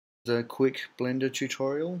A quick Blender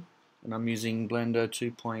tutorial, and I'm using Blender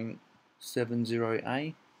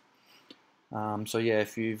 2.70a. So yeah,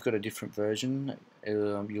 if you've got a different version,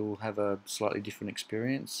 you'll have a slightly different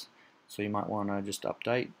experience. So you might want to just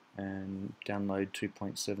update and download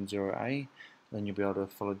 2.70a, then you'll be able to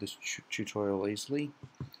follow this tutorial easily.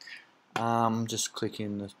 Just click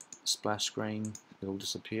in the splash screen, it'll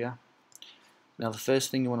disappear. Now the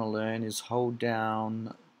first thing you want to learn is hold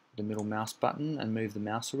down the middle mouse button and move the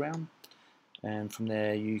mouse around, and from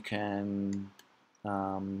there you can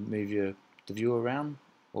move the view around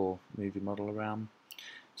or move your model around.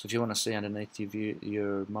 So if you want to see underneath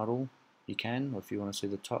your model, you can, or if you want to see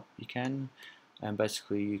the top, you can, and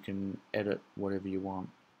basically you can edit whatever you want.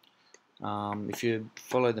 If you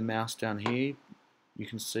follow the mouse down here, you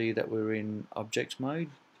can see that we're in object mode,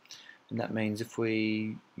 and that means if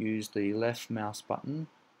we use the left mouse button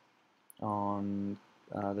on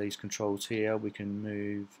these controls here, we can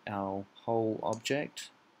move our whole object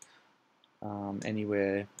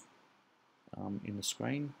anywhere in the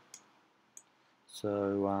screen.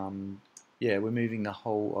 So yeah, we're moving the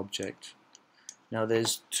whole object. Now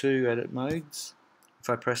there's two edit modes. If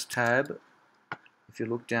I press tab, if you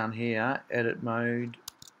look down here, edit mode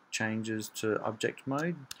changes to object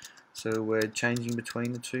mode. So we're changing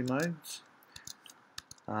between the two modes.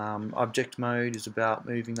 Object mode is about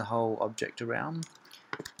moving the whole object around.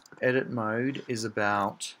 Edit mode is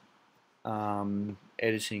about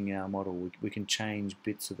editing our model. We can change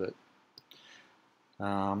bits of it.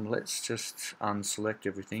 Let's just unselect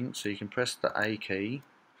everything. So you can press the A key,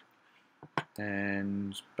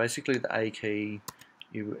 and basically the A key,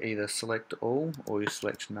 you either select all or you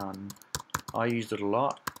select none. I used it a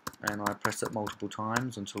lot, and I press it multiple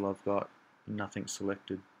times until I've got nothing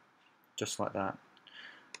selected, just like that.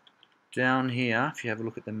 Down here, if you have a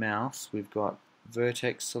look at the mouse, we've got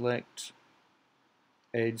Vertex Select,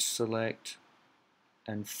 Edge Select,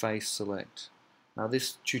 and Face Select. Now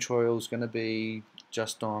this tutorial is going to be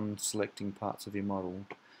just on selecting parts of your model.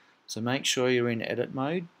 So make sure you're in edit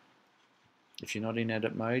mode. If you're not in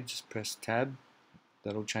edit mode, just press tab.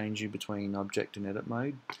 That'll change you between object and edit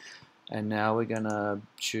mode. And now we're going to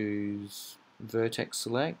choose Vertex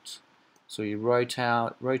Select. So you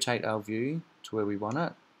rotate our view to where we want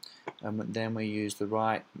it, and then we use the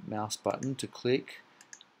right mouse button to click,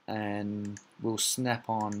 and we'll snap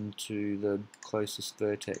on to the closest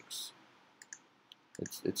vertex.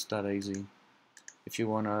 It's that easy. If you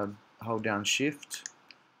want to hold down shift,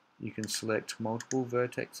 you can select multiple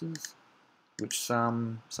vertexes, which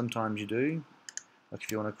sometimes you do, like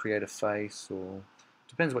if you want to create a face, or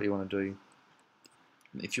depends what you want to do.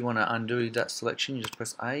 If you want to undo that selection, you just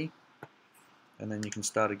press A, and then you can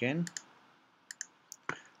start again.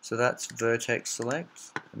 So that's Vertex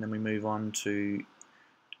Select, and then we move on to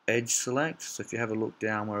Edge Select. So if you have a look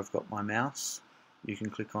down where I've got my mouse, you can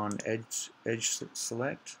click on Edge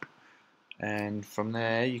Select, and from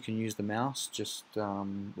there you can use the mouse, just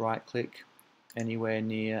right click anywhere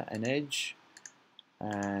near an edge,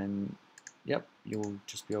 and yep, you'll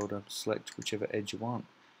just be able to select whichever edge you want.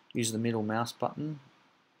 Use the middle mouse button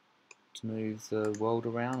to move the world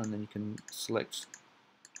around, and then you can select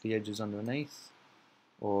the edges underneath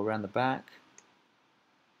or around the back.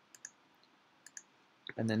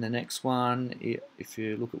 And then the next one, if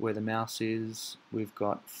you look at where the mouse is, we've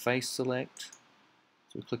got Face Select.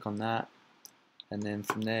 So we click on that, and then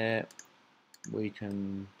from there we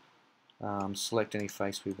can select any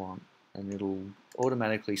face we want, and it'll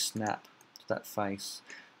automatically snap to that face.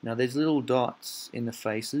 Now there's little dots in the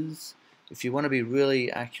faces. If you want to be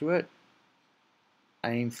really accurate,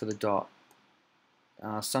 aim for the dot.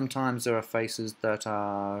 Sometimes there are faces that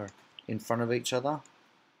are in front of each other,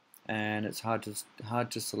 and it's hard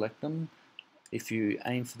to select them. If you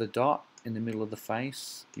aim for the dot in the middle of the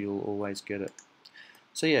face, you'll always get it.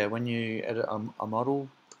 So yeah, when you edit a model,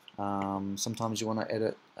 sometimes you want to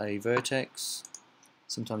edit a vertex,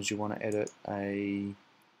 sometimes you want to edit an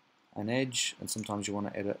edge, and sometimes you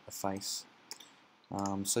want to edit a face.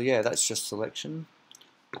 So yeah, that's just selection.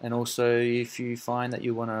 And also, if you find that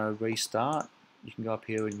you want to restart, you can go up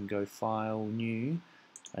here and you can go File, New,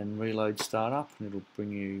 and Reload Startup, and it'll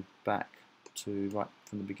bring you back to right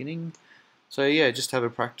from the beginning. So yeah, just have a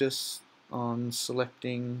practice on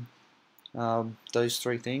selecting those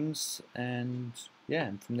three things, and yeah,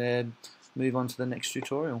 and from there move on to the next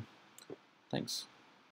tutorial. Thanks.